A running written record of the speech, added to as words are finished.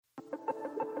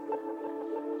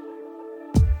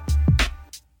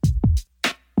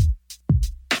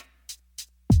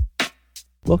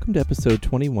Welcome to episode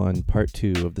 21, part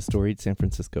 2 of the Storied San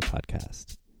Francisco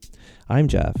podcast. I'm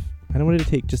Jeff, and I wanted to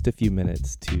take just a few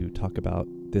minutes to talk about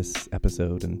this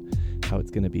episode and how it's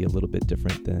going to be a little bit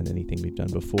different than anything we've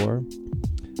done before.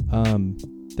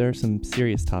 There are some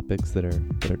serious topics that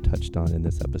are touched on in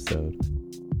this episode.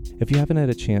 If you haven't had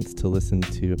a chance to listen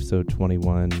to episode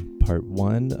 21, part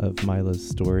 1 of Mila's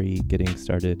story, getting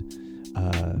started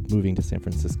moving to San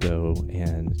Francisco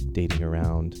and dating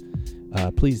around,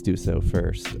 please do so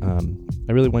first.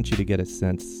 I really want you to get a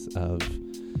sense of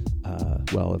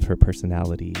her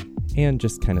personality and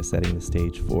just kind of setting the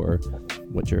stage for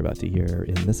what you're about to hear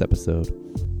in this episode.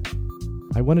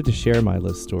 I wanted to share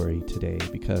Mila's story today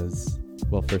because,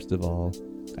 well, first of all,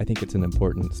 I think it's an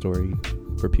important story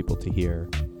for people to hear.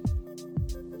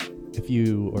 If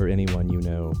you or anyone you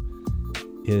know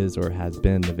is or has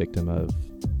been the victim of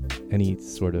any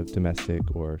sort of domestic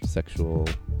or sexual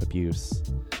abuse,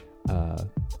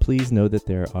 please know that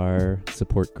there are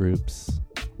support groups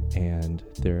and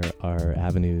there are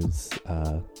avenues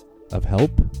of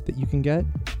help that you can get,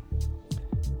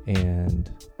 and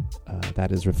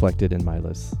that is reflected in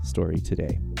Mila's story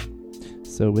today.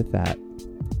 So with that,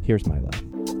 here's Mila.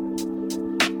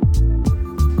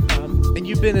 And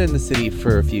you've been in the city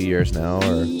for a few years now,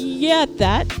 or? Yeah, at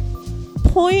that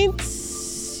point,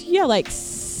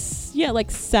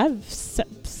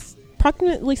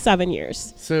 approximately 7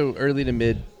 years. So early to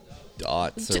mid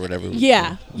aughts or whatever.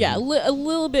 Yeah, a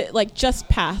little bit like just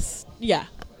past. Yeah,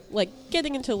 like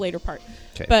getting into the later part.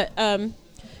 Okay. But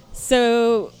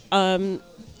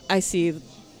I see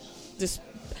this.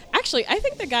 Actually, I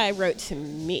think the guy wrote to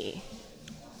me,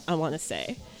 I want to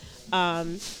say,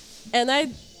 and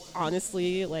I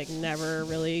honestly never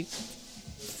really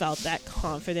felt that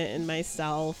confident in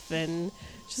myself, and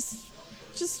just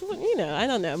I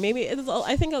don't know, maybe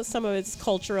I think some of it's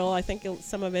cultural, I think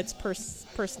some of it's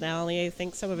personality, I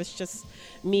think some of it's just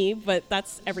me, but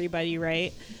that's everybody,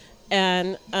 right?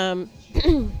 And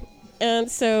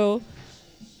and so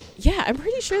yeah, I'm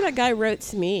pretty sure that guy wrote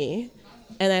to me,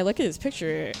 and I look at his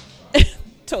picture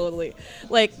totally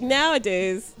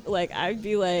nowadays, I'd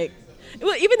be like,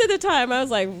 well, even at the time I was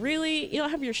like, really, you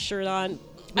don't have your shirt on?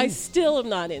 I still am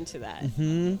not into that,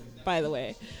 by the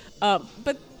way.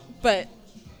 But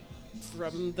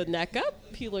from the neck up,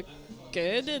 he looked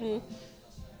good,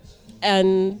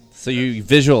 and so you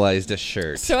visualized a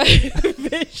shirt. So I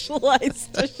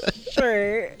visualized a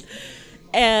shirt,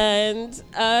 and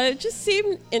it just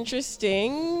seemed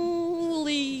interesting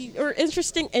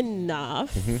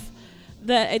enough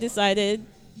that I decided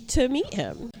to meet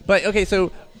him. But okay,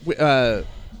 so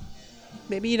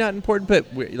maybe not important, but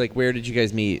where did you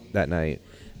guys meet that night?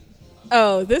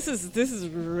 Oh, this is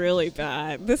really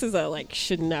bad. This is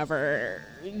should never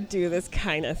do this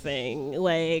kind of thing.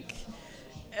 But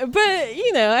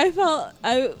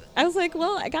I was like,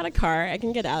 well, I got a car, I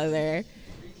can get out of there.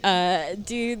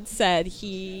 Dude said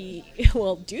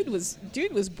dude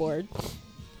was bored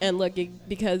and looking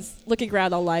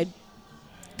around online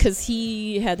because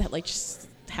he had just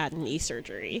had knee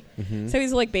surgery, so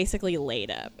he's basically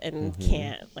laid up and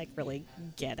can't really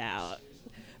get out.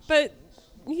 But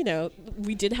we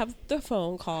did have the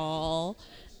phone call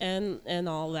and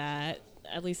all that,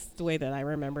 at least the way that I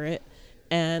remember it.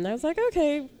 And I was like,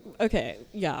 okay,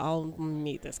 yeah, I'll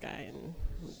meet this guy and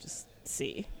just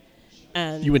see.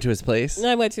 And you went to his place? And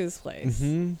I went to his place.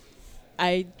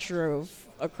 I drove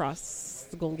across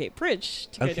the Golden Gate Bridge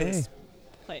to go to his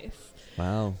place.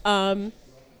 Wow.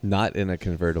 Not in a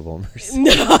convertible Mercedes.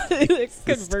 Not in a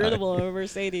convertible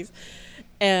Mercedes.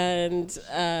 And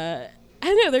I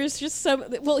don't know, there's just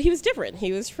he was different.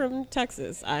 He was from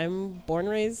Texas. I'm born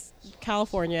and raised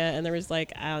California, and there was I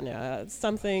don't know,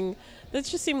 something that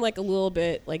just seemed a little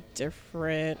bit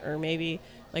different, or maybe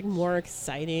more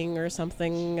exciting or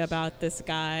something about this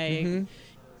guy.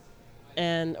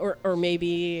 And or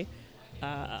maybe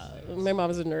my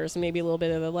mom's a nurse, maybe a little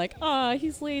bit of the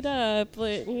he's laid up,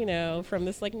 from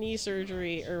this knee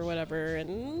surgery or whatever,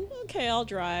 and okay, I'll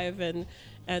drive, and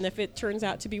if it turns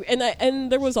out to be,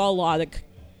 and there was a lot of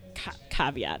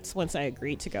caveats once I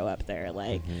agreed to go up there,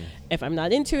 if I'm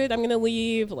not into it, I'm gonna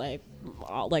leave,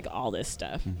 all this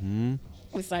stuff.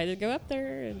 Decided to go up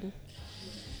there and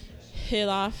hit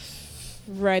off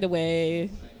right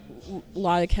away. A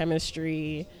lot of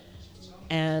chemistry.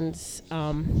 And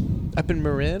up in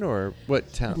Marin, or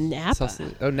what town? Napa.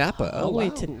 Napa. All the way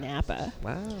to Napa.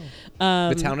 Wow.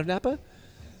 The town of Napa?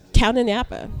 Town of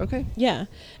Napa. Okay. Yeah.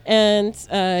 And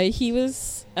he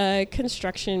was a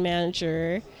construction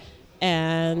manager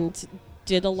and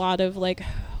did a lot of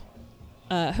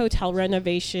hotel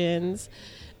renovations,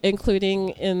 including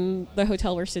in the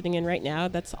hotel we're sitting in right now.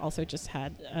 That's also just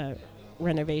had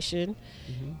renovation.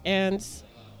 Mm-hmm. And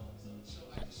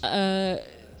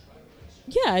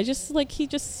yeah, I just like he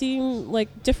just seemed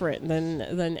like different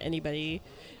than anybody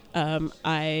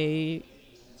I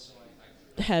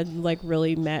had like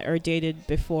really met or dated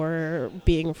before,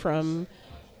 being from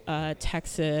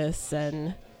Texas,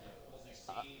 and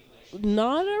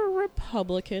not a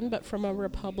Republican, but from a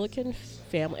Republican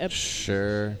family.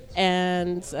 Sure.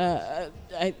 And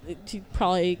he'd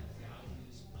probably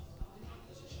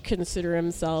consider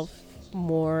himself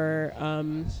more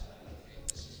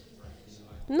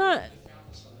not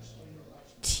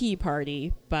Tea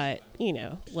Party, but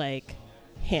like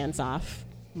hands off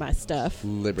my stuff,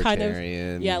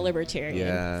 Libertarian.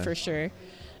 Libertarian for sure.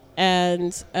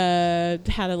 And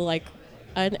had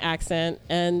an accent,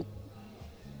 and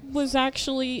was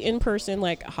actually in person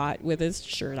like hot with his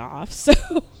shirt off. So,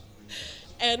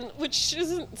 and which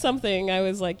isn't something I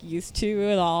was like used to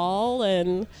at all.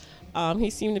 And he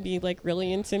seemed to be like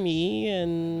really into me,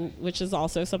 and which is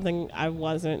also something I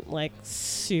wasn't like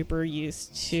super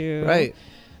used to. Right.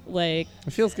 Like,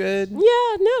 it feels good. Yeah,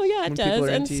 no, yeah, it does.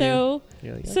 And so,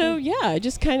 like, so yeah, I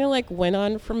just kind of like went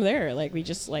on from there. Like, we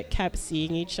just like kept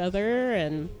seeing each other,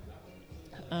 and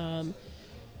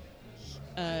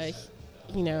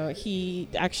he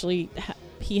actually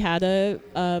he had a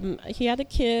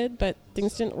kid, but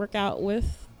things didn't work out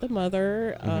with the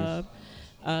mother.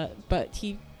 Mm-hmm. But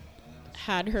he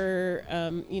had her,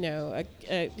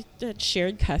 a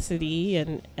shared custody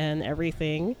and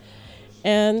everything.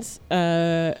 And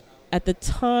at the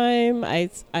time, I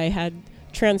had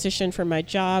transitioned from my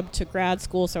job to grad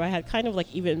school, so I had kind of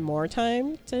like even more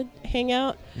time to hang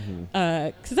out.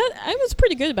 Because I was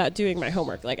pretty good about doing my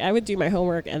homework. Like, I would do my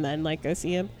homework and then like go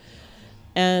see him.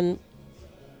 And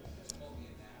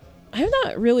I'm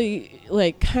not really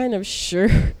like kind of sure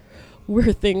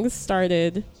where things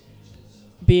started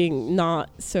being not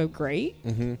so great.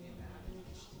 Mm-hmm.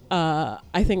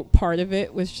 I think part of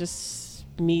it was just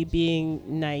me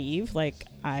being naive. Like,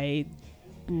 I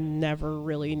never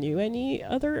really knew any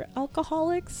other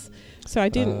alcoholics, so I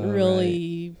didn't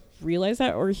really realize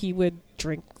that. Or he would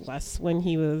drink less when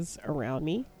he was around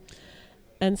me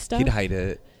and stuff. He'd hide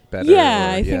it better.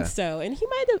 Yeah, I think so. And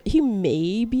he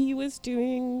maybe was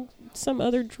doing some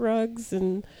other drugs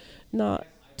and not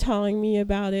telling me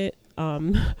about it.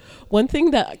 One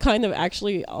thing that kind of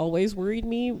actually always worried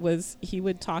me was he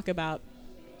would talk about,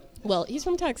 well, he's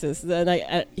from Texas, and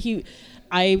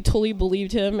I totally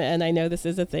believed him, and I know this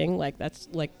is a thing. Like, that's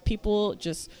like people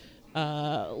just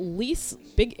lease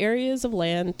big areas of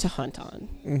land to hunt on.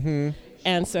 Mm-hmm.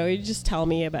 And so he'd just tell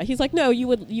me about. He's like, no, you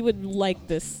would like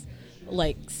this,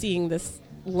 like seeing this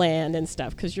land and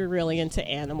stuff, because you're really into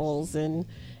animals and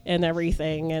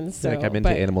everything. And so, like, I'm into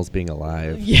animals being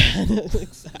alive. Yeah,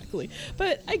 exactly.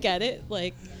 But I get it.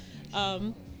 Like,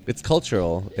 it's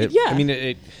cultural. I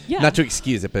mean, not to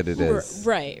excuse it, but it is.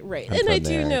 Right. And I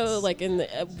do know, like,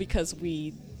 because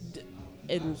we,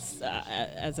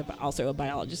 also a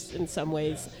biologist, in some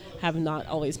ways, have not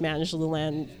always managed the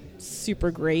land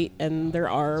super great, and there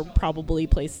are probably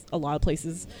a lot of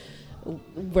places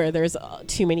where there's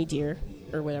too many deer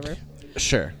or whatever.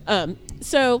 Sure.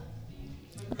 So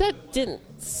that didn't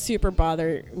super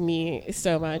bother me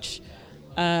so much.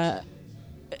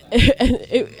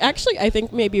 It actually, I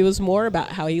think maybe it was more about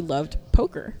how he loved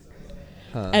poker.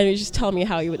 And he was just telling me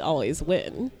how he would always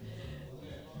win.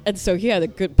 And so he had a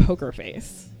good poker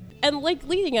face. And like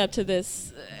leading up to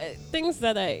this, things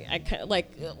that I kind of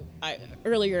like,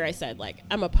 earlier I said, like,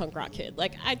 I'm a punk rock kid.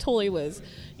 Like, I totally was,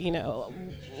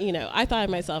 I thought of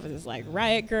myself as like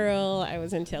riot girl. I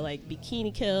was into like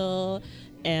Bikini Kill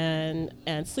and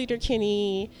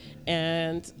Sleater-Kinney,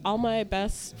 and all my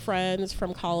best friends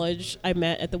from college I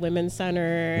met at the Women's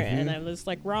Center. Mm-hmm. And I was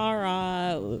like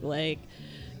rah, like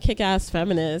kick-ass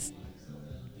feminist.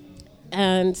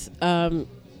 And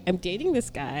I'm dating this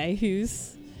guy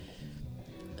who's,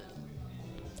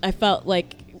 I felt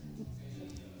like,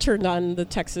 turned on the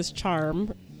Texas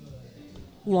charm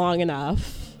long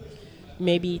enough,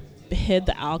 maybe hid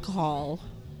the alcohol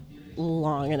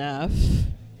long enough,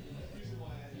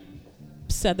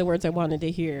 said the words I wanted to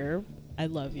hear, I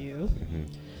love you,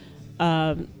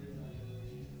 mm-hmm.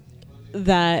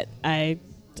 That I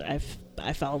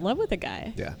fell in love with the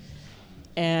guy. Yeah.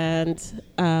 And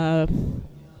I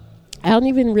don't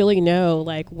even really know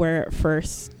like where it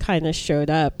first kind of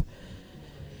showed up.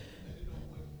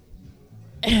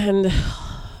 And,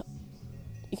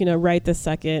 right this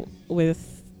second,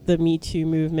 with the Me Too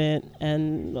movement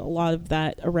and a lot of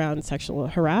that around sexual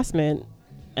harassment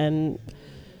and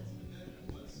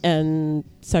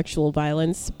sexual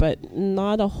violence, but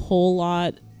not a whole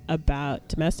lot about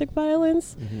domestic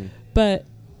violence. Mm-hmm. But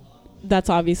that's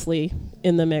obviously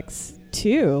in the mix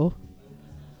too.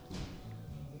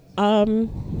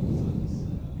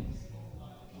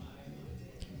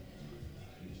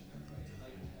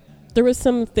 There was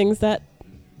some things that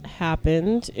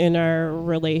happened in our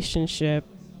relationship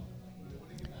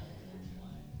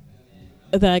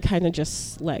that I kind of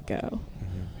just let go.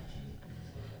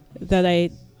 That I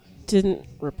didn't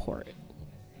report.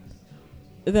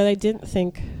 That I didn't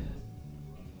think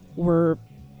were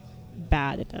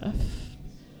bad enough.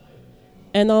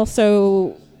 And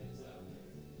also,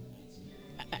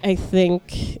 I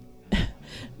think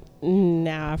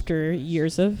now, after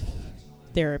years of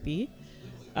therapy,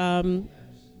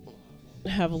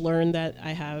 have learned that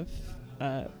I have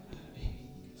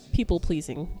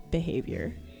people-pleasing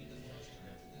behavior,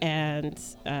 and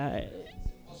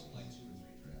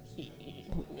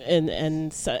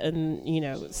you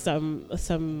know,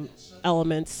 some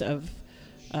elements of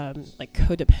like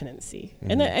codependency,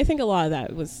 and I think a lot of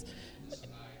that was,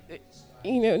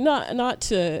 you know, not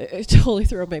to totally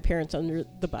throw my parents under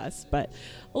the bus, but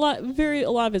a lot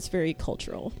of it's very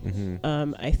cultural,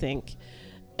 I think,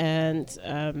 and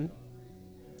I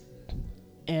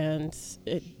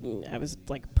was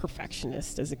like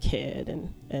perfectionist as a kid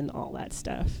and all that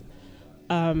stuff.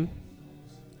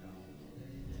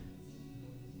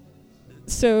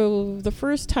 So the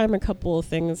first time a couple of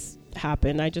things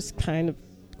happened, I just kind of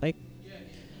like,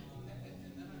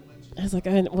 I was like,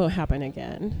 it won't happen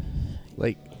again.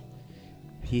 Like,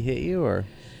 he hit you, or?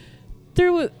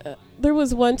 There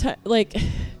was one time, like,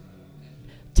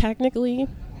 technically,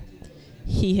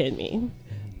 he hit me,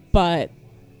 but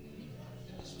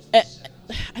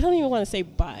I don't even want to say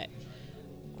but.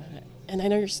 And I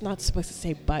know you're not supposed to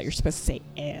say but, you're supposed to say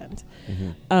and.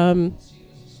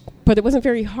 But it wasn't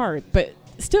very hard, but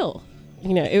still,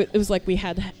 you know, it was like we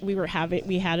had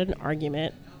an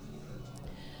argument,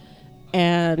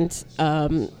 and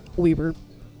we were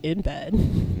in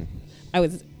bed. I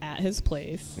was at his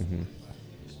place.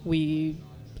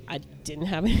 I didn't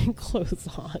have any clothes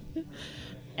on,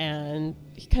 and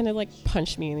he kind of like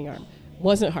punched me in the arm.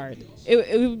 Wasn't hard.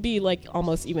 It would be like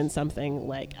almost even something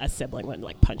like a sibling would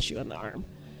like punch you in the arm.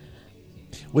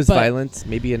 Was violence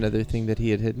maybe another thing that he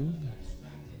had hidden?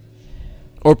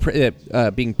 Or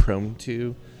being prone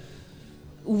to?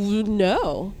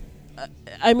 No.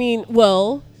 I mean,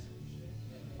 well,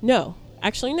 no.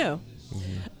 Actually, no.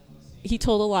 He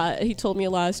told me a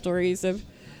lot of stories of,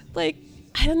 like,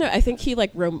 I don't know, I think he,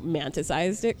 like,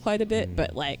 romanticized it quite a bit,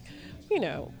 but, like, you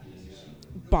know,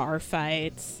 bar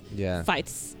fights,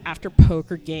 fights after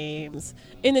poker games,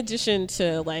 in addition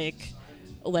to, like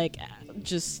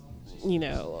just, you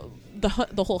know,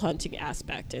 the whole hunting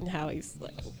aspect, and how he's,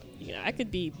 like, you know, I could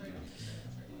be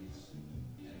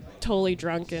totally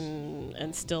drunk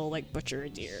and still, like, butcher a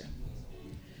deer.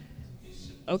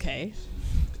 Okay.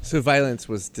 So violence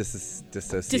was dissociated.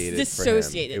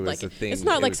 Dissociated. For him. Like, it's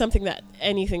not like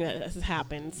anything that has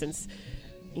happened since,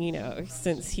 you know,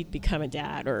 since he'd become a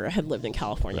dad or had lived in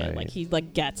California. Right. Like, he,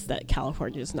 like, gets that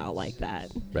California is not like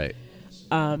that. Right.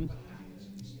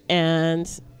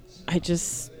 And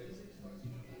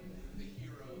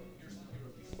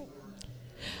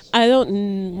I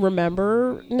don't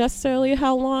remember necessarily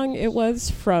how long it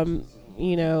was from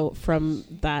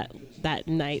that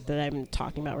night that I'm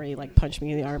talking about, where he, like, punched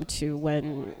me in the arm, to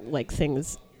when, like,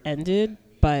 things ended.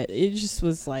 But it just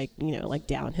was, like, you know, like,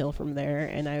 downhill from there.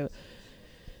 And I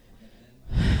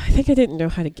think I didn't know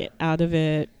how to get out of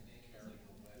it.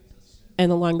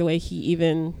 And along the way, he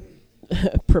even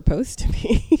proposed to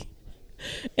me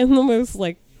in the most,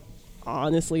 like,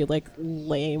 honestly, like,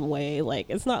 lame way. Like,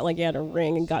 it's not like he had a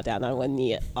ring and got down on one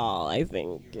knee at all. I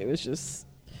think it was just,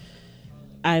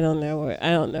 I don't know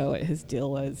what his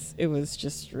deal was. It was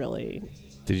just really.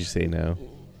 Did you say no?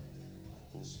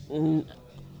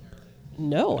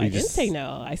 No, I didn't say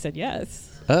no. I said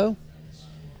yes. Oh.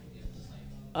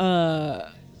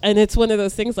 And it's one of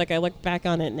those things, like, I look back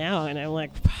on it now and I'm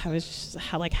like, I was just,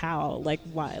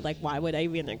 why would I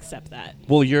even accept that?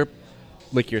 Well, you're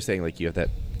saying, like, you have that,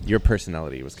 your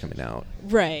personality was coming out.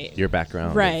 Right. Your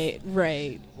background. Right.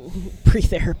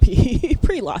 Pre-therapy.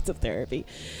 Lots of therapy.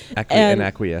 And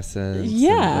acquiescence.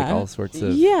 Yeah. And, like, all sorts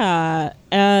of. Yeah.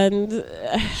 And.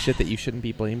 Shit that you shouldn't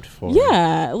be blamed for.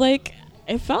 Yeah. Like,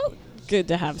 it felt good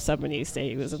to have somebody say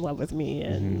he was in love with me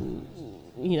and,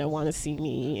 you know, want to see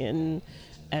me.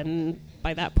 And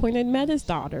by that point, I'd met his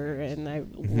daughter, and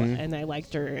I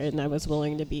liked her, and I was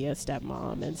willing to be a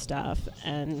stepmom and stuff.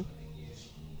 And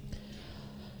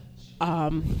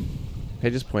I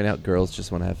just point out girls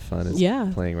just want to have fun.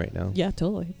 Playing right now. Yeah,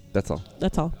 totally. That's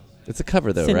all. It's a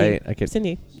cover though, Cindy. right?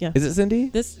 Cindy, yeah. Is it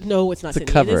Cindy? No, it's not It's a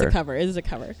Cindy. cover. It is a cover. It is a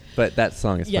cover. But that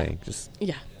song is Yeah. playing. Just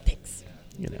Yeah, thanks.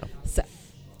 So,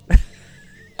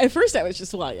 at first I was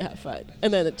just wanting to have fun,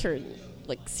 and then it turned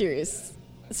like serious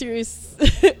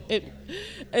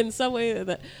in some way.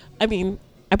 That I mean,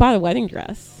 I bought a wedding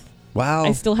dress. Wow.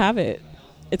 I still have it.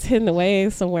 It's hidden away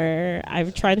somewhere.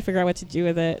 I've tried to figure out what to do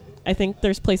with it. I think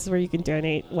there's places where you can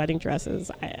donate wedding dresses.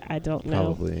 I don't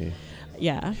know. Probably.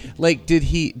 Yeah. Like, did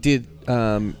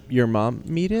your mom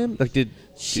meet him? Like,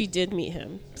 She did meet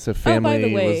him. So family. Oh, by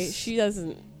the way, was, she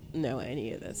doesn't know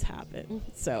any of this happened.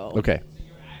 So okay.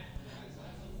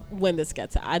 when this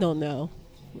gets, I don't know,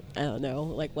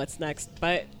 like what's next.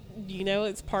 But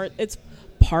it's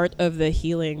part of the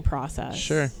healing process.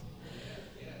 Sure.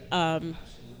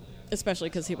 Especially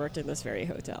because he worked in this very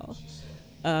hotel.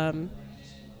 We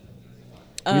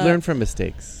learn from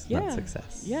mistakes, yeah, not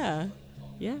success. Yeah.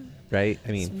 Right?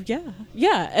 I mean,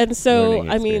 yeah. And so, learning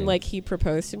I mean, experience. like, he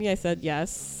proposed to me. I said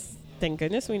yes. Thank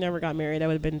goodness we never got married. I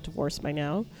would have been divorced by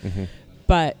now. mm-hmm.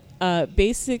 But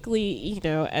basically,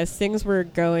 as things were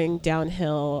going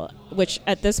downhill, which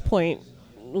at this point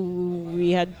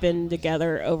we had been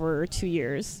together over 2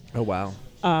 years. Oh, wow.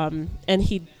 And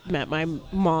he met my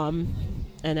mom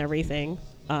and everything.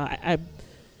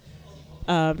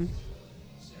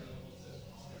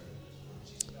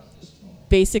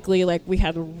 Basically, like, we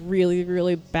had a really,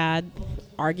 really bad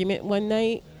argument one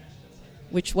night,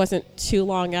 which wasn't too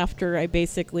long after I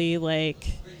basically, like,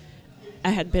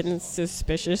 I had been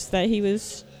suspicious that he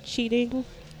was cheating.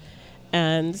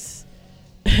 And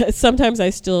sometimes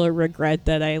I still regret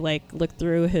that I, like, looked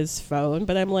through his phone,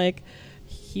 but I'm like,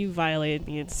 he violated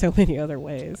me in so many other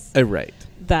ways. Right.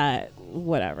 That,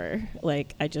 whatever.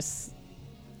 Like, I just,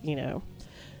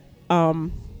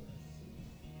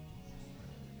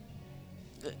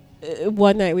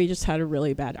 one night we just had a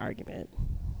really bad argument.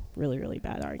 Really, really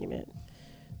bad argument.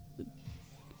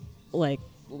 Like,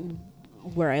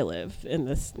 where I live in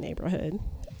this neighborhood.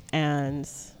 And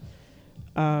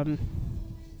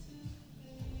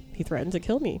he threatened to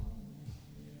kill me.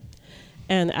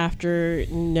 And after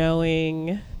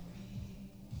knowing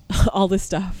all this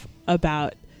stuff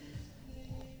about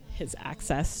his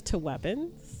access to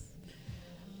weapons,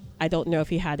 I don't know if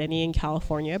he had any in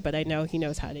California, but I know he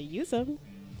knows how to use them.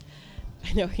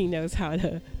 I know he knows how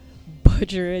to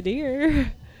butcher a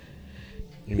deer.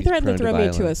 He threatened to throw me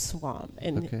into a swamp,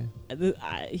 and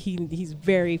he's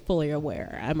very fully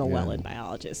aware. I'm a Welland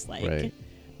biologist. Like, right.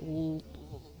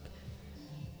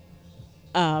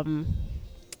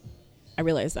 I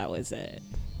realized that was it.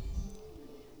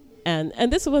 And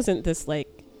this wasn't this, like,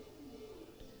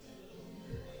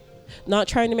 not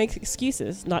trying to make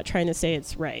excuses, not trying to say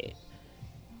it's right.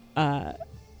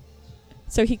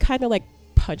 So he kind of, like,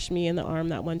 punched me in the arm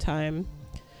that one time.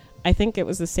 I think it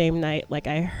was the same night. Like,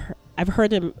 I've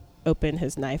heard him open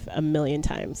his knife a million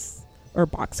times, or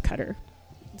box cutter.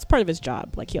 It's part of his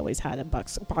job. Like, he always had a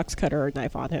box cutter or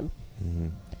knife on him. Mm-hmm.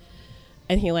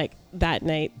 And he, like, that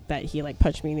night that he, like,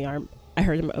 punched me in the arm, I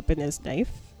heard him open his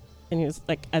knife, and he was,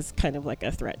 like, as kind of like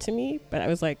a threat to me. But I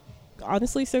was, like,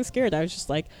 honestly so scared. I was just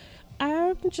like,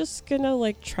 I'm just gonna,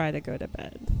 like, try to go to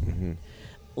bed. Mm-hmm.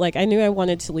 Like, I knew I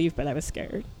wanted to leave, but I was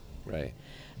scared. Right.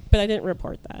 But I didn't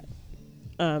report that.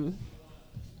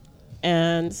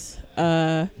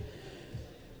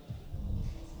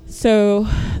 So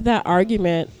that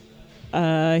argument,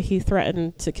 he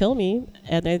threatened to kill me,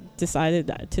 and I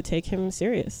decided to take him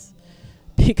serious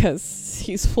because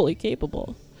he's fully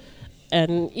capable.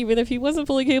 And even if he wasn't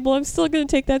fully capable, I'm still going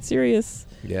to take that serious.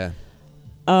 Yeah.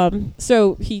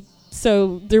 So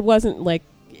there wasn't, like,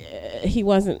 he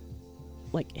wasn't,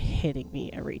 like, hitting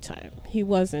me every time. He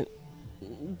wasn't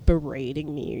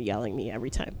berating me or yelling me every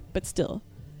time. But still,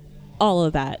 all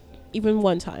of that, even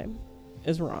one time,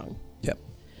 is wrong. Yep.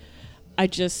 I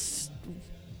just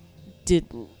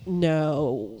didn't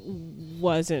know,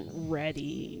 wasn't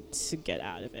ready to get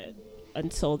out of it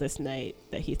until this night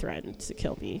that he threatened to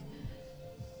kill me.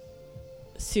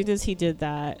 As soon as he did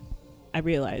that, I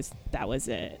realized that was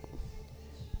it.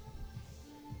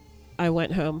 I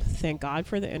went home. Thank God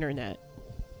for the internet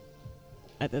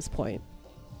at this point.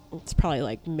 It's probably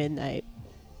like midnight.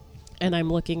 And I'm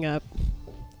looking up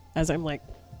as I'm, like,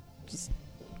 just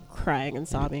crying and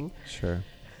sobbing. Sure.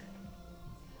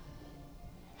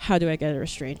 How do I get a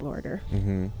restraining order?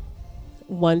 Mm-hmm.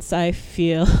 Once I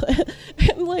feel,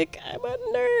 I'm like, I'm a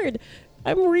nerd.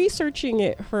 I'm researching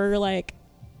it for, like,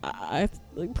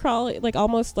 probably, like,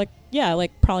 almost, like,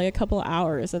 probably a couple of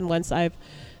hours. And once I've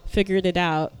figured it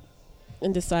out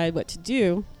and decide what to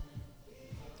do,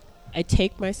 I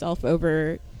take myself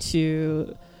over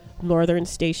to Northern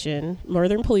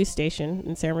Police Station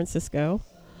in San Francisco.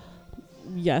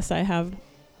 Yes, I have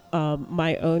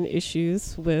my own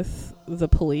issues with the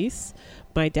police.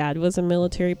 My dad was a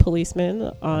military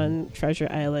policeman on Treasure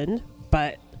Island,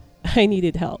 but I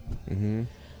needed help. Mm-hmm.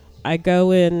 I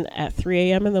go in at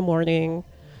 3 a.m. in the morning.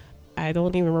 I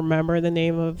don't even remember the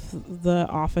name of the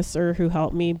officer who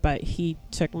helped me, but he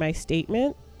took my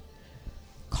statement,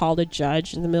 called a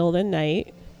judge in the middle of the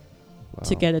night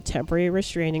to get a temporary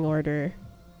restraining order,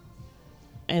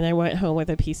 and I went home with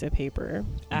a piece of paper.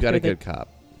 You got a good cop.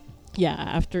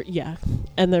 Yeah, with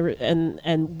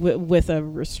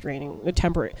a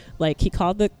temporary, like, he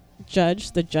called the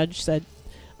judge. The judge said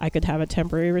I could have a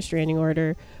temporary restraining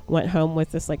order. Went home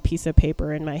with this like piece of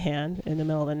paper in my hand in the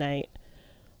middle of the night.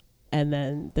 And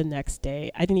then the next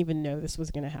day, I didn't even know this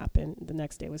was going to happen. The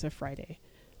next day was a Friday.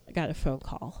 I got a phone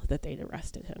call that they'd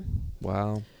arrested him.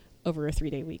 Wow. Over a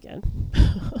 3-day weekend.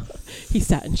 He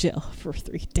sat in jail for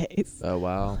 3 days. Oh,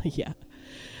 wow. Yeah.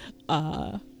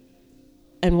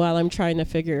 And while I'm trying to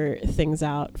figure things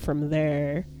out from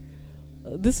there,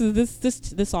 all this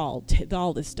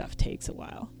stuff takes a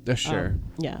while. Sure.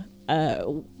 Yeah.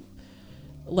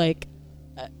 Like,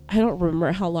 I don't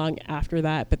remember how long after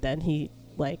that, but then he,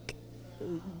 like,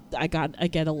 I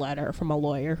get a letter from a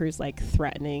lawyer who's like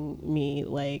threatening me,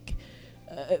 like,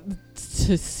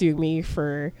 to sue me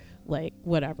for like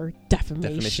whatever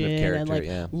defamation of character, and like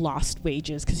lost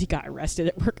wages because he got arrested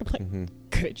at work. I'm like,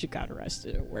 good, you got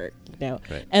arrested at work, you know.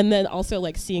 Right. And then also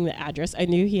like seeing the address, I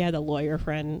knew he had a lawyer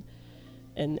friend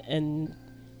in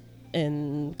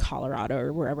Colorado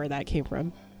or wherever that came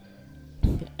from.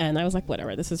 And I was like,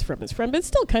 whatever, this is from his friend, but it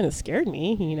still kind of scared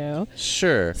me, you know.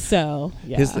 Sure. So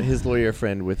yeah, his lawyer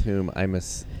friend, with whom I'm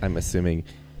assuming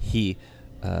he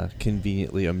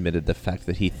conveniently omitted the fact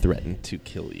that he threatened to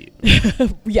kill you.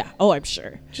 Yeah. Oh, I'm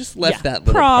sure. Just left that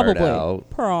little part out.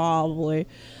 Probably.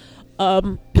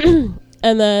 And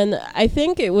then I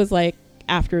think it was like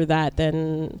after that,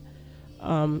 then.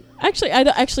 Actually, I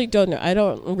actually don't know. I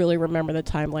don't really remember the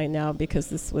timeline now because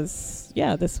this was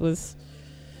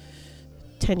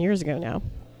 10 years ago now.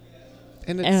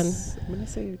 And it's, I'm going to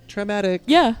say, traumatic.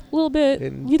 Yeah, a little bit.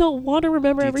 You don't want to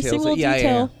remember every single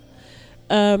detail.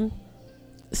 Yeah.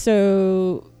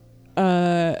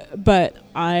 But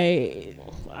I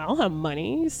don't have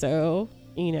money, so,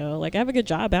 you know, like, I have a good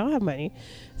job, I don't have money.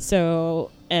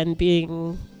 So, and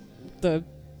being the,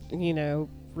 you know,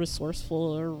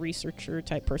 resourceful or researcher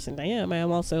type person I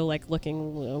am also like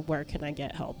looking where can I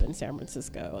get help in San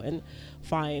Francisco and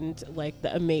find like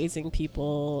the amazing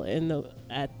people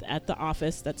at the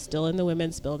office that's still in the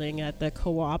women's building at the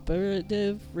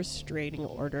Cooperative Restraining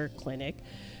Order Clinic,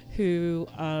 who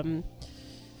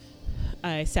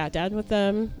I sat down with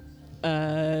them,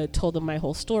 told them my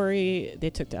whole story. They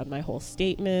took down my whole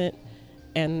statement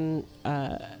and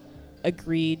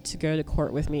agreed to go to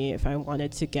court with me if I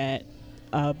wanted to get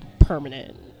a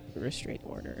permanent restraining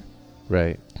order.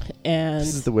 Right. And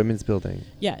this is the women's building.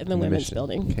 Yeah, in the women's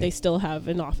building. Okay. They still have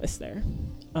an office there.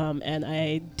 And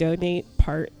I donate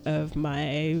part of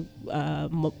my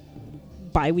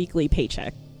bi-weekly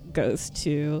paycheck goes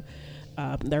to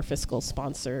their fiscal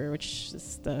sponsor, which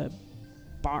is the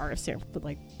San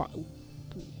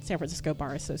Francisco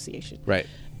Bar Association. Right.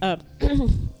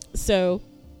 So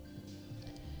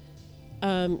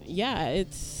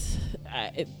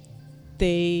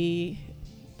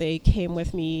they came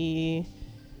with me.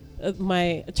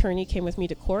 My attorney came with me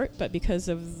to court, but because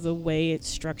of the way it's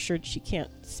structured, she can't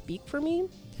speak for me.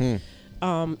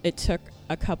 It took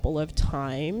a couple of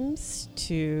times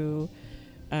to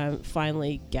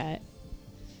finally get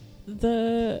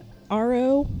the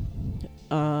RO.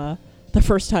 The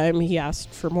first time he asked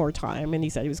for more time and he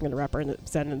said he was going to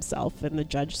represent himself, and the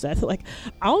judge said, like,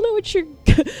 I don't know what you're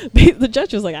the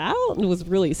judge was like, was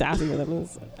really sassy with him.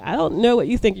 I don't know what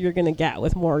you think you're going to get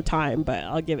with more time, but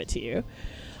I'll give it to you.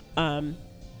 And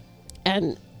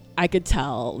I could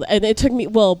tell, and it took me,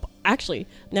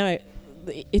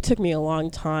 it took me a long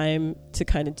time to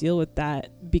kind of deal with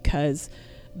that because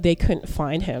they couldn't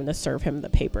find him to serve him the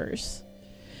papers.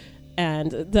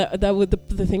 And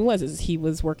the thing was he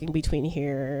was working between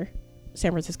here,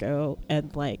 San Francisco,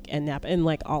 and Napa, and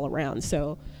like all around.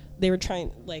 So they were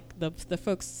trying, like the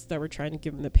folks that were trying to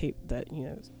give him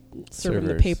serve him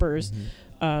the papers,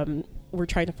 were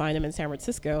trying to find him in San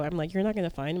Francisco. I'm like, you're not going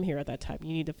to find him here at that time.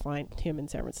 You need to find him in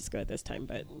San Francisco at this time.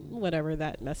 But whatever,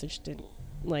 that message didn't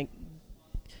like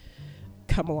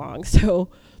come along. So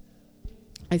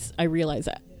I realized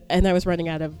that. And I was running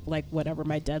out of like whatever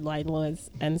my deadline was,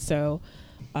 and so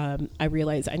I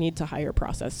realized I need to hire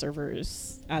process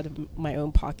servers out of my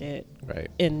own pocket, right,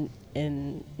 in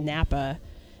Napa,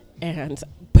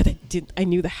 but I I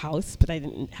knew the house, but I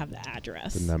didn't have the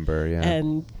address. The number, yeah.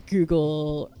 And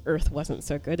Google Earth wasn't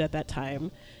so good at that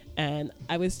time. And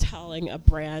I was telling a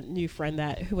brand new friend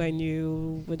who I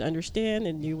knew would understand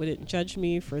and wouldn't judge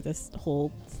me for this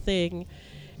whole thing.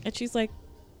 And she's like,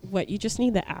 "What, you just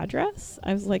need the address?"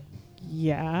 I was like,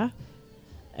 "Yeah."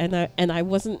 And I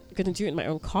wasn't going to do it in my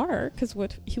own car because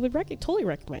he would totally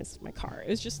recognize my car. It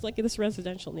was just like in this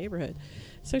residential neighborhood.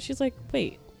 So she's like,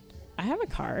 "Wait, I have a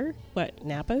car. What,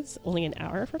 Napa's only an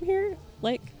hour from here?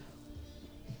 Like,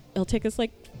 it'll take us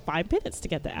like 5 minutes to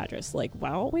get the address. Like,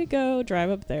 why don't we go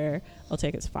drive up there? It'll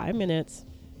take us 5 minutes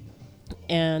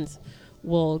and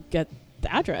we'll get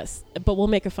the address, but we'll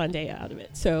make a fun day out of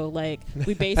it." So like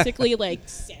we basically like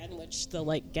sandwiched the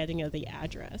like getting of the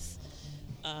address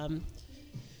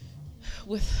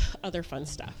with other fun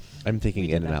stuff. I'm thinking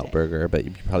In-N-Out Burger, but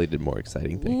you probably did more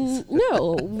exciting things.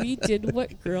 No, we did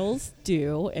what girls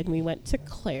do, and we went to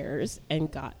Claire's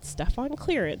and got stuff on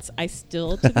clearance. I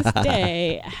still, to this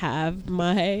day, have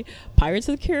my Pirates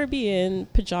of the Caribbean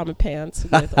pajama pants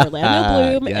with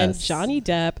Orlando Bloom and Johnny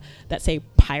Depp that say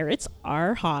 "Pirates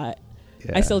are hot."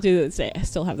 Yeah. I still I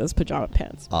still have those pajama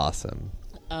pants. Awesome.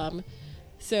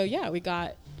 So yeah, we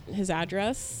got his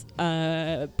address.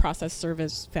 Process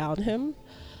service found him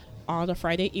on a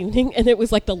Friday evening, and it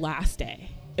was like the last day.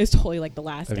 It was totally like the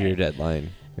last day of your deadline.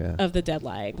 Yeah. Of the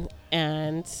deadline.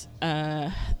 And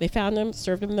they found him,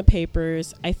 served him the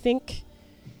papers. I think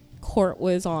court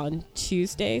was on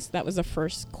Tuesday, so that was the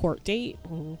first court date.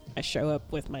 And I show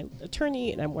up with my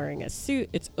attorney, and I'm wearing a suit.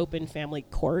 It's open family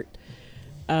court.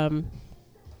 And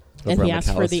he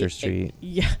asked for the Street.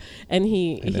 Yeah, and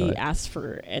he asked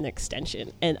for an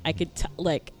extension, and I could tell,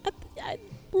 like, I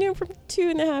knew him from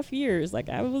 2.5 years. Like,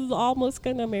 I was almost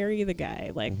gonna marry the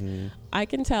guy. Like, I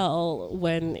can tell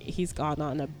when he's gone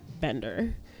on a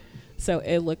bender. So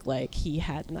it looked like he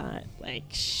had not like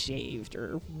shaved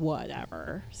or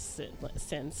whatever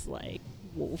since like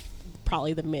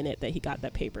probably the minute that he got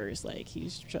that papers. Like,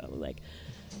 he's like,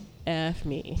 F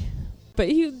me, but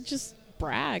he would just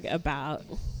brag about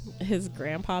his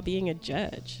grandpa being a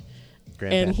judge.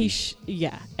 And he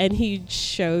and he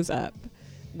shows up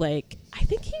like, I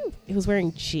think he was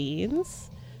wearing jeans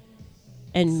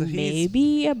and so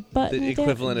maybe a button. The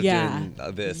equivalent of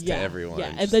doing this to everyone.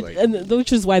 Yeah, and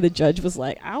which is why the judge was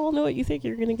like, "I don't know what you think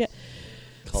you're gonna get."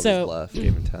 Called his bluff,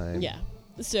 gave him time. Yeah.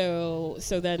 So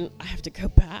then I have to go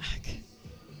back.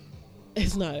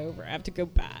 It's not over. I have to go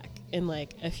back in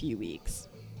like a few weeks,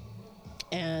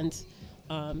 and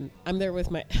I'm there with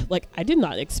my, like, I did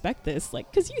not expect this, like,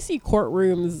 because you see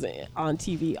courtrooms on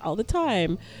TV all the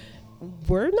time.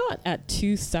 We're not at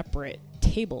two separate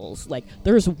tables. Like,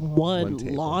 there's one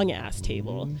long ass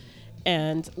table.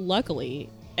 And luckily,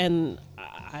 and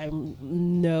I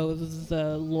know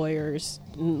the lawyers,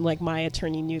 like my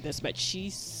attorney knew this, but she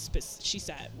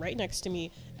sat right next to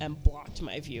me and blocked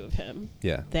my view of him.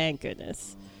 Yeah. Thank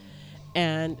goodness.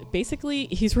 And basically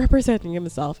he's representing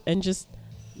himself and just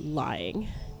lying.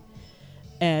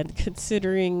 And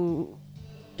considering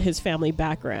his family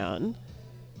background,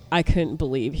 I couldn't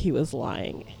believe he was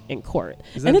lying in court.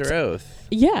 He's under oath.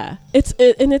 Yeah. It's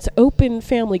open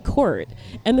family court.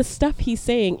 And the stuff he's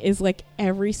saying is like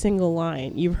every single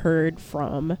line you've heard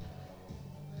from,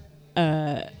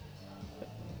 court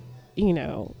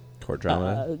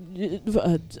drama.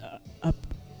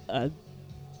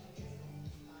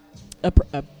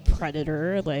 A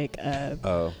predator, like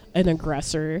an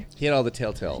aggressor. He had all the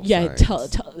telltale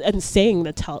signs. And saying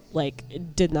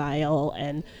denial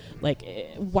and like,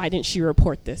 why didn't she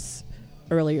report this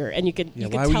earlier? And you could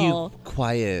why tell. Were you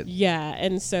quiet? Yeah,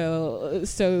 and so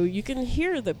you can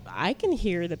hear I can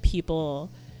hear the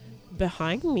people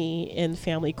behind me in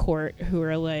family court who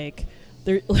are like,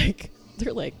 they're like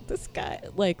this guy,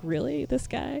 like, really, this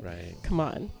guy? Right. Come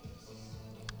on.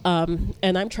 And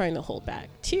I'm trying to hold back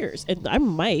tears, and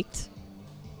I'm mic'd.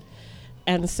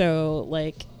 And so,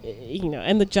 like,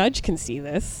 and the judge can see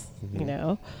this,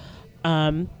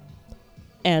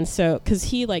 and so, cause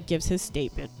he like gives his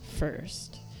statement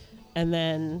first, and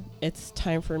then it's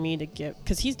time for me to give,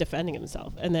 cause he's defending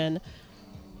himself. And then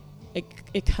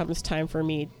it comes time for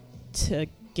me to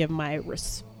give my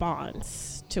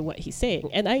response to what he's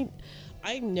saying. And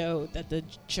I know that the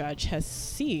judge has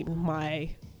seen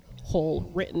my whole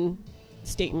written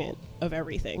statement of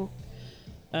everything,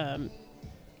 and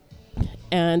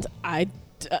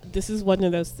this is one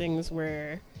of those things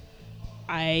where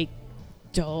I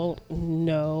don't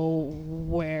know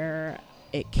where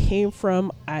it came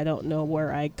from. I don't know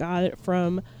where I got it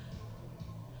from.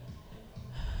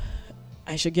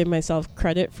 I should give myself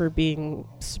credit for being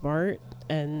smart,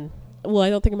 and I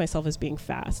don't think of myself as being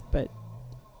fast, but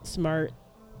smart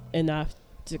enough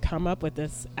to come up with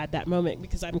this at that moment,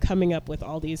 because I'm coming up with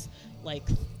all these like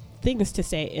things to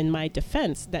say in my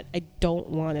defense that I don't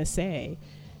want to say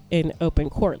in open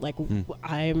court. Like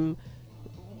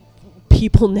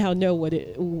people now know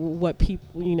what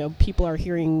people, people are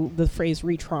hearing the phrase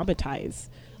re-traumatize.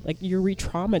 Like, you're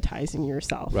re-traumatizing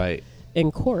yourself right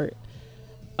in court.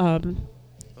 And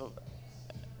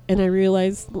I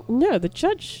realized, no, the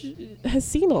judge has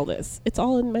seen all this. It's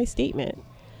all in my statement.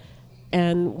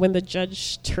 And when the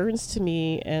judge turns to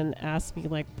me and asks me,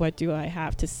 like, what do I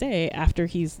have to say after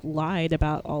he's lied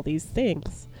about all these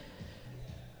things,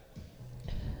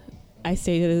 I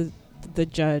say to the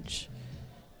judge,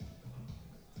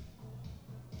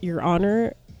 Your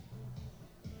Honor,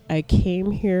 I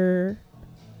came here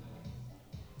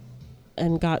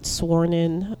and got sworn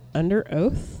in under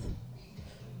oath,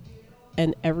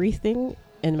 and everything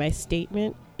in my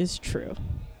statement is true.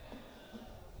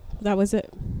 That was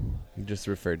it. You just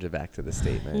referred back to the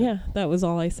statement. Yeah, that was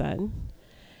all I said.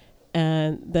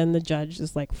 And then the judge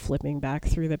is like flipping back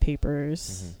through the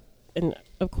papers. And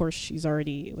of course she's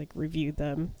already like reviewed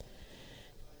them.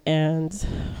 And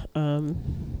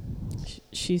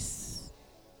she's,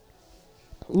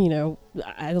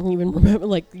 I don't even remember,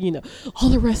 like, all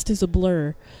the rest is a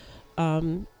blur.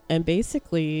 And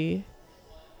basically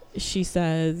she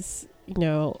says,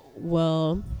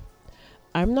 well,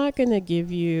 I'm not going to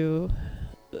give you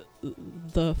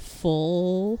the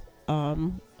full,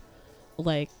 the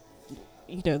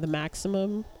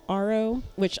maximum RO,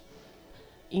 which,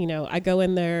 I go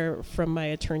in there from my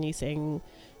attorney saying,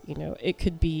 it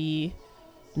could be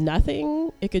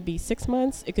nothing, it could be 6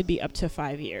 months, it could be up to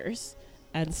 5 years.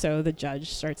 And so the judge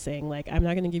starts saying, like, I'm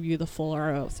not going to give you the full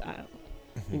RO. So,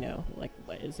 like,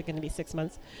 what, is it going to be 6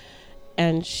 months?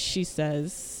 And she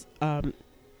says, but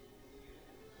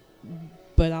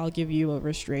I'll give you a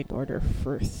restraining order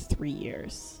for 3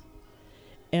 years.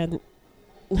 And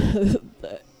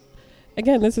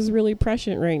again, this is really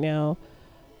prescient right now.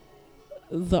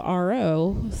 The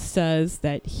RO says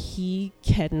that he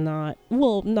cannot,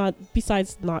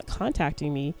 besides not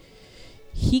contacting me,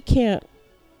 he can't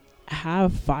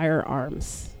have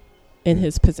firearms in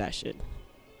his possession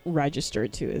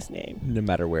registered to his name. No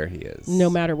matter where he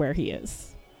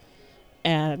is.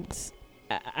 And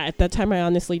at that time, I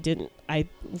honestly didn't.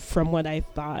 From what I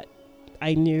thought,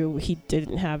 I knew he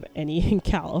didn't have any in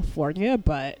California,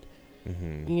 but I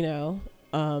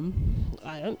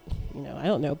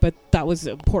don't know. But that was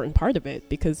an important part of it,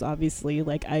 because obviously,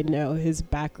 like, I know his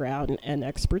background and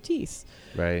expertise,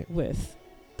 right, with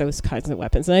those kinds of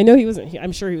weapons. And I know he wasn't.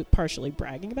 I'm sure he was partially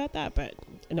bragging about that, but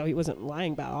I know he wasn't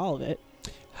lying about all of it.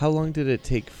 How long did it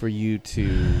take for you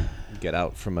to get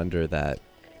out from under that,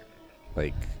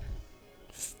 like,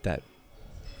 that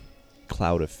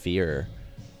cloud of fear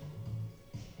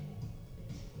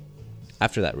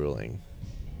after that ruling?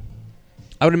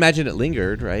 I would imagine it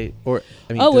lingered, right? Or,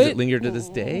 I mean, does it linger to this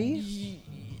day?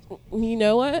 You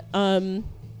know what?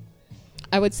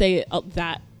 I would say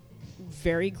that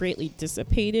very greatly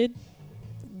dissipated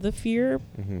the fear.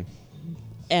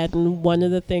 And one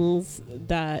of the things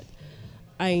that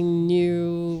I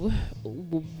knew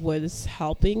was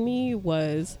helping me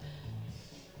was,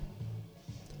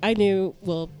 I knew,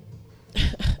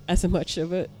 as much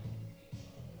of an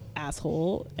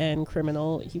asshole and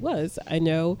criminal he was, I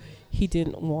know he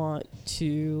didn't want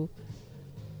to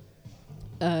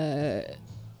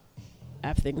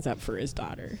have things up for his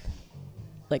daughter.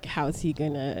 Like, how's he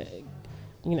gonna,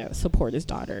 support his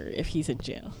daughter if he's in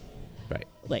jail? Right.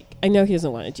 Like, I know he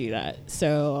doesn't want to do that.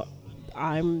 So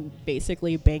I'm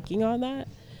basically banking on that.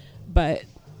 But,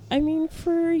 I mean,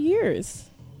 for years,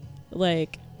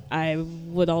 like, I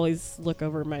would always look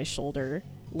over my shoulder,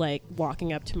 like,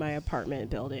 walking up to my apartment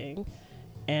building,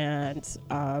 and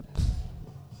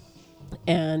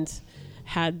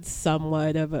had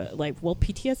somewhat of a,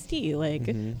 PTSD, like,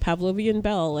 Pavlovian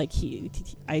Bell, like,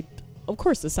 I, of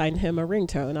course, assigned him a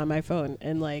ringtone on my phone,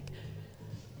 and,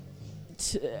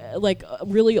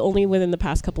 really only within the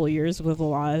past couple of years with a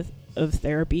lot of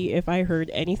therapy, if I heard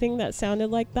anything that sounded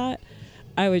like that,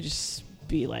 I would just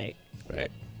be, like,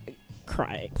 right,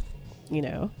 crying,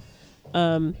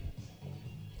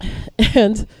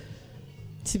 and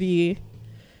to be,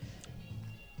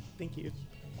 thank you,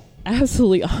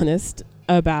 absolutely honest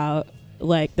about,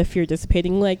 like, the fear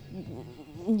dissipating, like,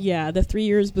 yeah, the 3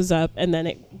 years was up, and then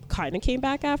it kind of came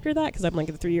back after that, because I'm like,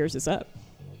 the 3 years is up.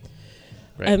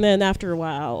 Right. And then after a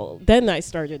while, then I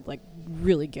started, like,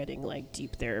 really getting, like,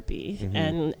 deep therapy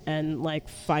and like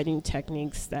finding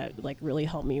techniques that, like, really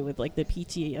help me with, like, the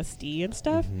PTSD and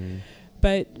stuff.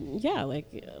 But yeah, like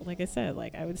I said,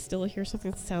 like, I would still hear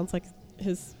something that sounds like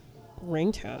his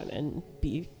ringtone and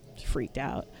be freaked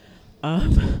out.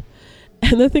 And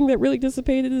the thing that really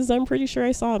dissipated is I'm pretty sure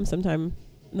I saw him sometime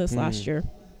this last year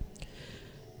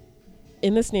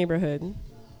in this neighborhood,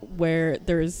 where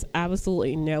there's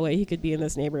absolutely no way he could be in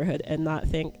this neighborhood and not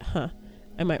think,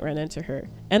 I might run into her.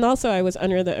 And also I was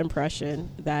under the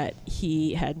impression that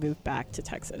he had moved back to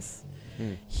Texas.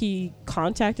 He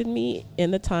contacted me in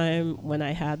the time when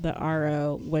I had the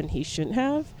RO when he shouldn't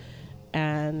have,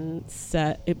 and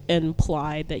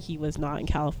implied that he was not in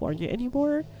California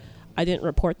anymore. I didn't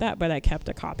report that, but I kept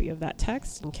a copy of that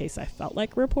text in case I felt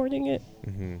like reporting it.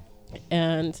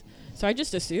 And so I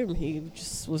just assumed he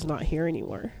just was not here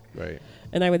anymore. Right.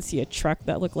 And I would see a truck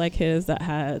that looked like his that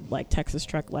had like Texas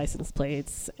truck license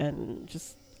plates, and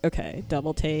just, okay,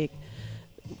 double take,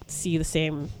 see the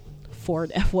same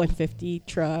Ford F-150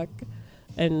 truck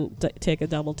and take a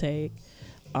double take.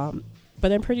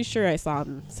 But I'm pretty sure I saw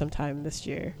him sometime this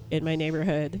year in my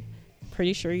neighborhood.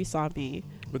 Pretty sure he saw me.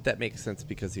 Would that make sense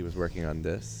because he was working on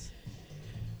this?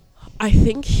 I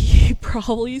think he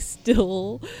probably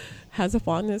still has a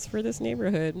fondness for this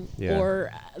neighborhood, or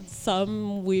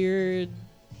some weird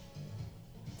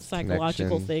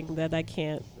psychological thing that I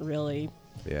can't really,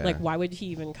 like, why would he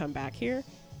even come back here?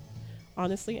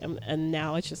 Honestly, and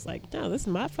now it's just like, no, this is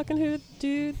my fucking hood,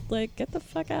 dude. Like, get the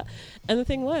fuck out. And the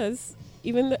thing was,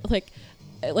 even like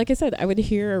I said, I would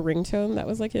hear a ringtone that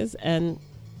was like his and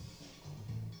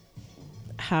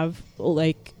have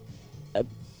like a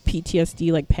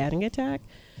PTSD, like panic attack.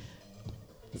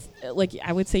 Like,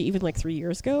 I would say even like 3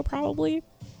 years ago, probably.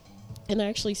 And I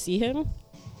actually see him,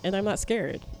 and I'm not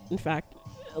scared. In fact,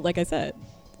 like I said,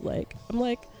 like, I'm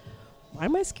like, why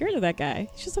am I scared of that guy?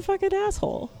 He's just a fucking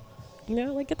asshole. You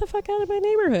know, like, get the fuck out of my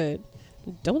neighborhood.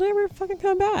 Don't ever fucking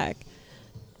come back.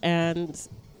 And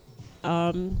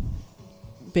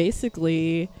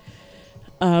basically,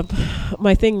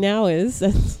 my thing now is,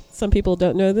 and some people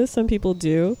don't know this, some people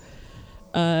do,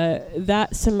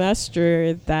 that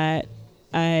semester that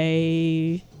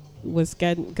I was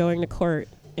going to court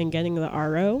and getting the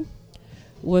RO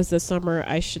was the summer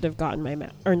I should have gotten my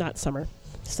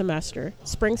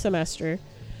spring semester.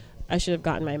 I should have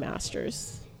gotten my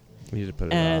master's. You need to put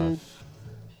it and off.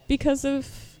 Because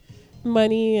of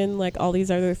money and like all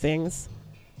these other things,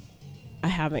 I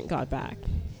haven't got back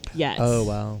yet. Oh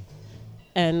wow.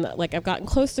 And like, I've gotten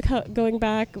close to going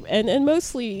back, and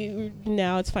mostly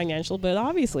now it's financial, but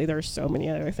obviously there's so many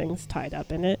other things tied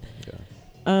up in it.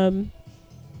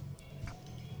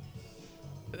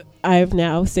 I've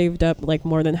now saved up like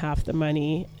more than half the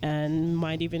money, and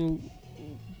might even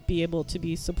be able to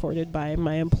be supported by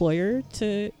my employer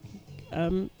to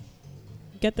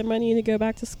get the money to go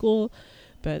back to school.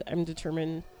 But I'm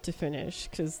determined to finish,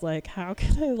 because like, how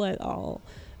can I let all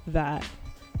that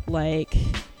like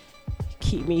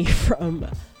keep me from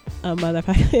a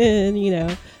motherfucking, you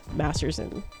know, master's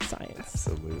in science?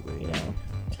 Absolutely. You know.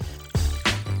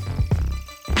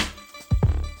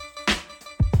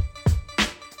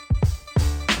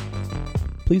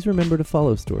 Please remember to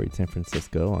follow Storied San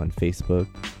Francisco on Facebook,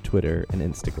 Twitter, and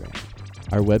Instagram.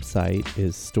 Our website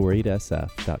is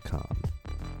storiedsf.com.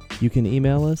 You can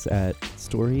email us at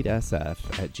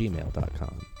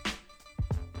storiedsf@gmail.com.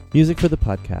 Music for the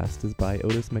podcast is by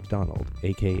Otis McDonald,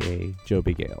 a.k.a. Joe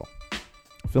Big Ale.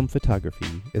 Film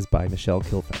photography is by Michelle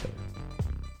Kilfeather.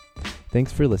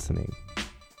 Thanks for listening.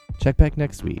 Check back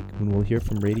next week when we'll hear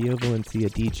from Radio Valencia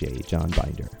DJ John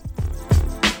Binder.